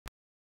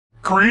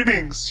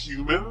Greetings,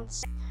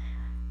 humans.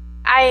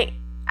 I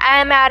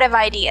am out of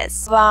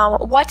ideas.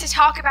 What to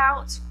talk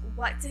about,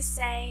 what to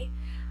say,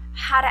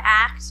 how to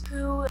act,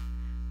 who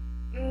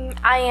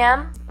I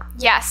am.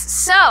 Yes,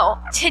 so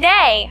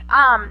today,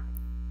 I'm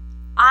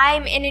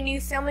in a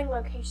new filming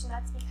location.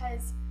 That's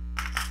because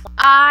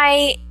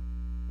I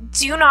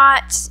do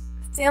not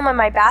film in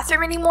my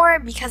bathroom anymore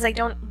because I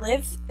don't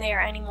live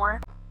there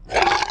anymore.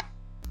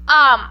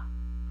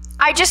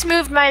 I just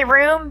moved my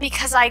room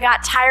because I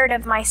got tired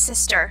of my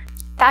sister.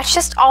 That's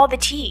just all the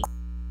tea.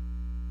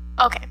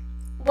 Okay.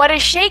 What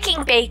is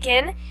shaking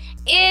bacon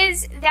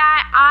is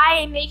that I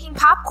am making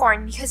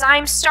popcorn because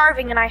I'm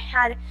starving and I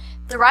had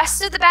the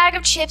rest of the bag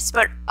of chips,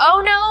 but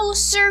oh no,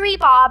 sirree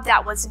Bob,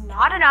 that was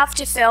not enough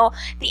to fill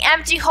the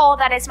empty hole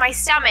that is my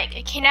stomach.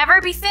 It can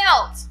never be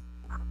filled.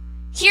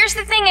 Here's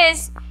the thing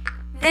is,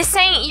 this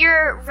ain't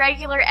your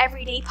regular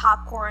everyday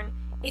popcorn.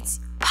 It's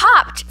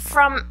popped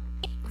from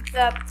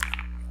the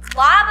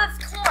blob of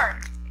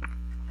corn,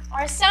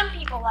 or some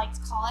people like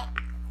to call it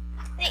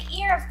the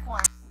ear of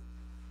corn.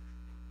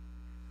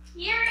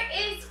 Here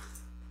is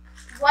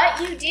what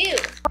you do.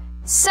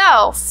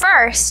 So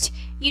first,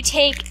 you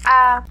take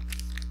a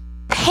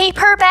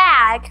paper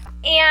bag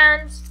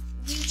and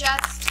you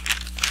just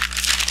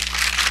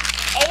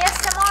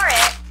ASMR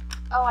it.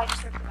 Oh, I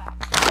just ripped it back.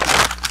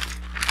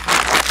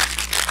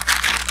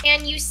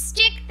 And you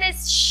stick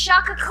this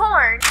shuck of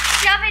corn,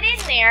 shove it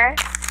in there.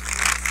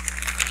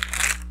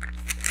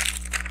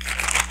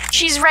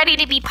 She's ready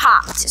to be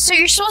popped. So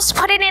you're supposed to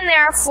put it in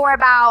there for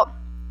about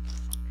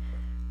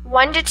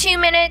 1 to 2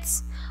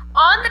 minutes.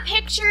 On the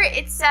picture,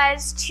 it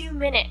says 2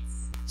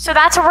 minutes. So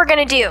that's what we're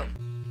gonna do.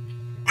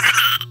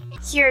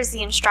 Here's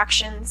the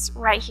instructions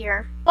right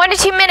here. 1 to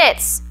 2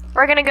 minutes.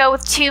 We're gonna go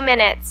with 2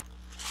 minutes.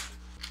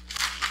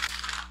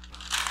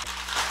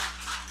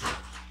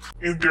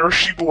 And there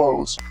she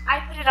blows. I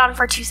put it on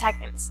for 2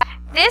 seconds.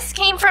 This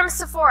came from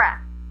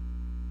Sephora.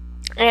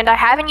 And I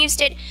haven't used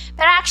it,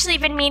 but I've actually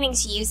been meaning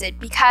to use it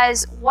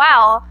because,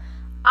 well,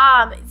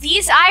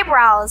 these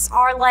eyebrows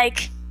are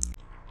like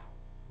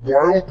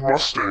Wild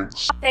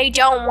Mustangs. they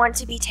don't want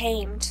to be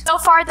tamed. So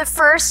far, the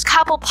first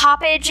couple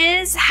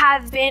poppages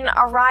have been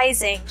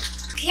arising.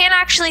 You can't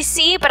actually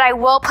see, but I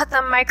will put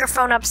the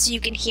microphone up so you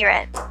can hear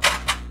it.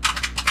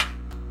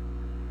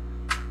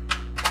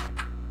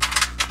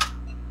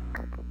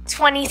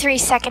 "23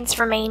 seconds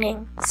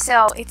remaining,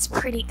 so it's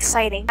pretty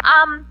exciting.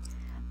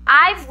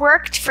 I've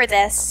worked for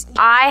this.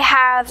 I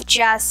have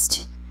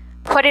just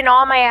put in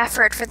all my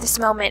effort for this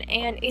moment,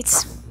 and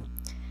it's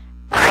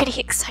pretty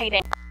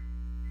exciting.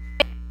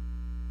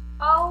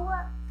 Oh,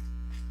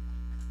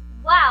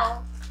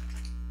 well,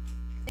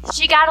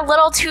 she got a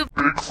little too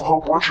Big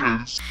for her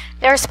britches.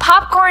 There's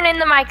popcorn in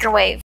the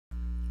microwave.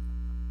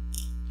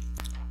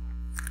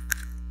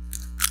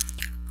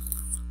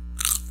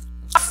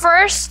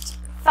 First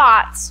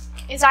thought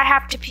is I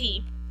have to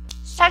pee.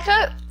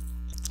 Second,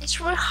 it's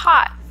really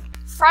hot.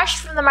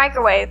 Fresh from the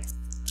microwave.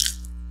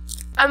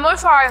 And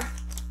with our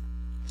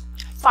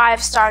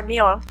 5-star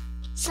meal,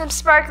 some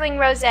sparkling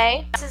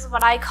rosé. This is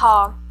what I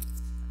call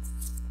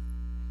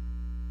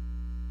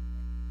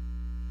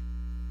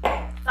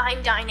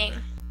fine dining.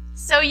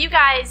 So you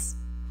guys,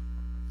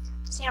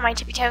 stand on my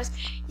tippy toes.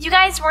 You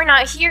guys were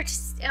not here to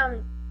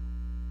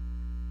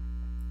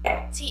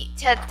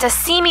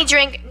see me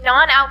drink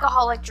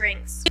non-alcoholic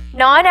drinks.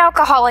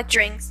 Non-alcoholic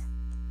drinks.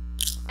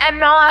 And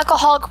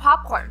non-alcoholic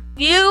popcorn.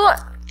 You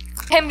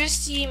came to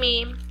see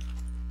me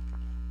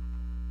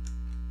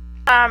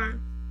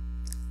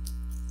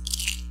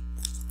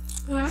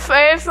with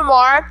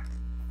ASMR.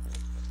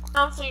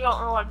 Honestly, you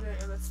don't know what I'm doing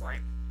at this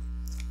point.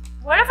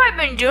 What have I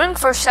been doing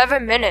for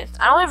 7 minutes?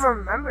 I don't even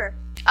remember.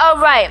 Oh,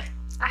 right.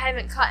 I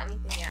haven't cut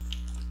anything yet.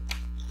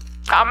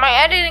 Got my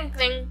editing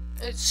thing.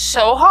 It's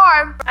so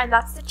hard. And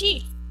that's the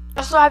tea.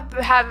 Also, I've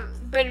had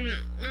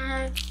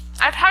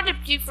to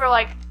pee for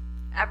like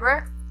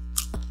ever.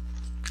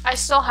 I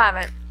still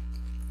haven't.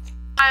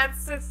 I am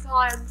 5th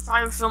time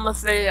trying to film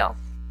this video.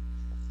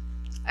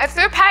 If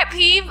your pet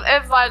peeve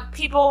is like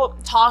people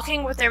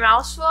talking with their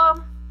mouths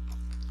full,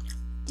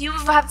 you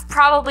have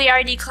probably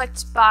already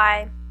clicked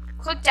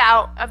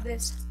out of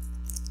this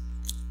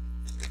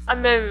a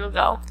minute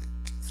ago.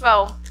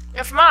 So,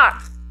 if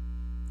not,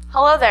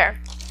 hello there.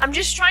 I'm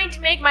just trying to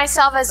make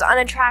myself as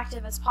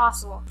unattractive as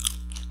possible.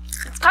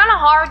 It's kind of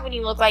hard when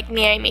you look like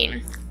me, I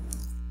mean.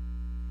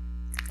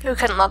 Who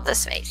couldn't love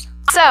this face?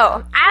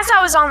 So, as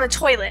I was on the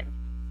toilet,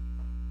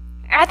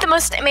 I had the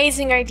most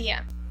amazing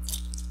idea.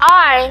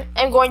 I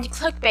am going to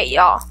clickbait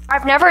y'all.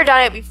 I've never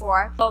done it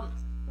before, so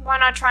why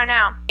not try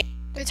now?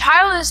 The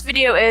title of this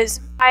video is,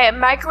 I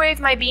microwave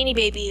my beanie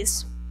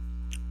babies.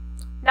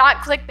 Not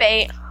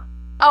clickbait.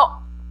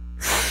 Oh.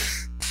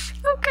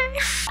 Okay.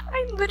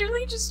 I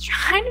literally just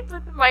tried to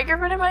put the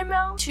microphone in my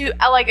mouth to,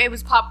 like it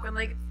was popcorn,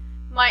 like,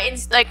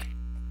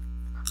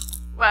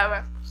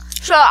 whatever.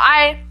 So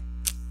I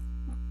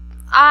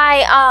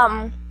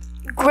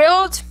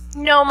grilled,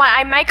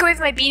 I microwaved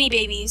my beanie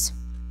babies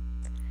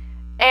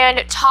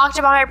and talked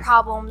about my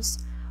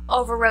problems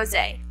over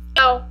rosé.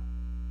 So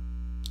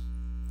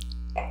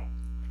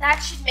That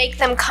should make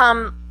them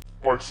come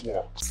by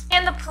flocks.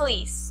 and the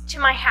police to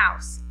my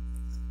house.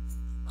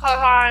 Cause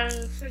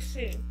I'm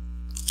 15.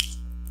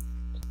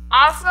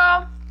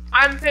 Also,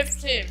 I'm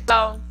 15,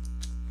 so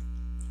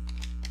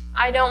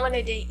I don't want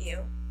to date you.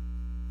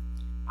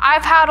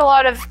 I've had a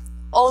lot of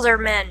older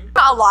men,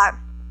 not a lot,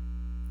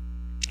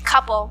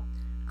 couple,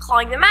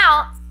 calling them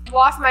out.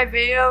 Watch my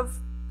videos.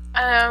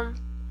 I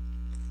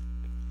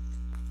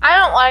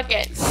don't like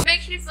it. It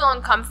makes me feel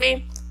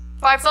uncomfy,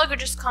 but I feel like it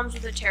just comes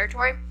with the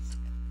territory.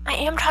 I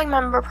am trying to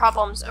remember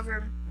problems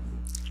over.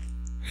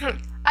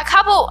 A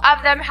couple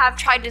of them have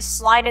tried to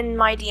slide in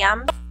my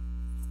DM.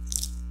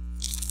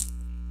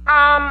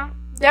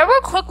 They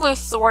were quickly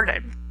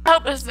thwarted. I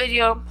hope this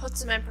video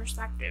puts them in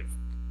perspective.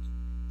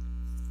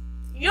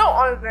 You don't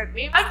want to get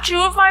me. I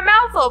chew with my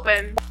mouth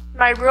open.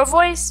 My real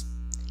voice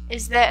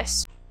is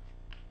this.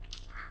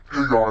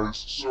 Hey guys,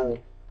 so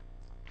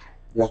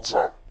what's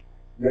up?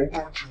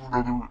 Welcome to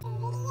another.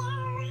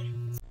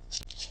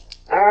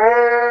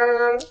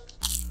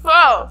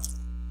 So,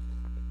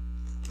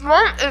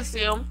 one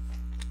issue,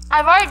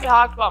 I've already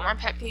talked about my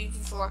pet peeves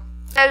before,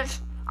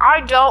 is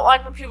I don't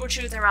like when people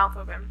chew with their mouth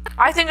open.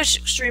 I think it's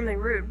extremely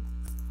rude.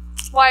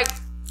 Like,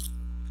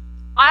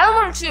 I don't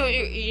want to see what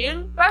you're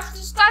eating. That's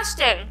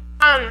disgusting.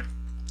 And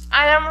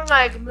then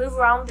like move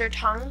around with their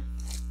tongue.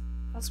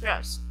 That's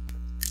gross.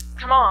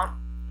 Come on.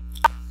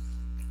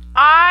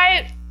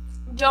 I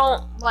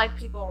don't like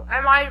people,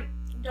 and I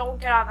don't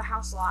get out of the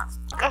house a lot.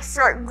 A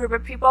certain group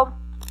of people,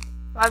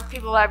 like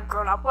people that I've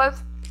grown up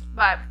with,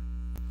 but.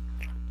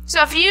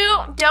 So if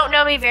you don't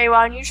know me very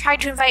well and you try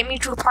to invite me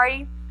to a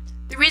party,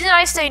 the reason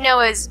I say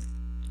no is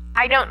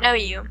I don't know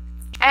you.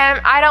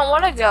 And I don't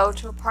want to go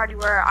to a party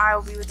where I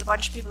will be with a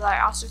bunch of people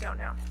that I also don't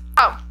know.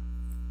 Oh,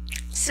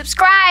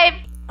 subscribe!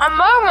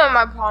 Another one of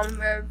my problems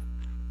is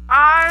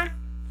I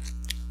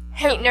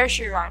hate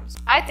nursery rhymes.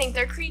 I think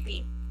they're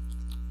creepy.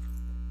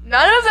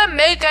 None of them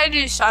make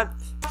any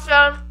sense.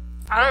 So,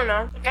 I don't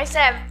know. Like I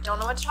said, don't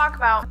know what to talk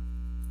about.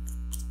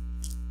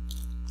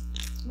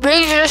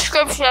 Read the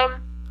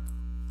description.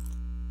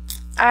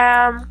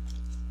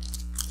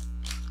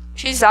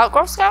 She's out,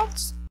 Girl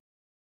Scouts.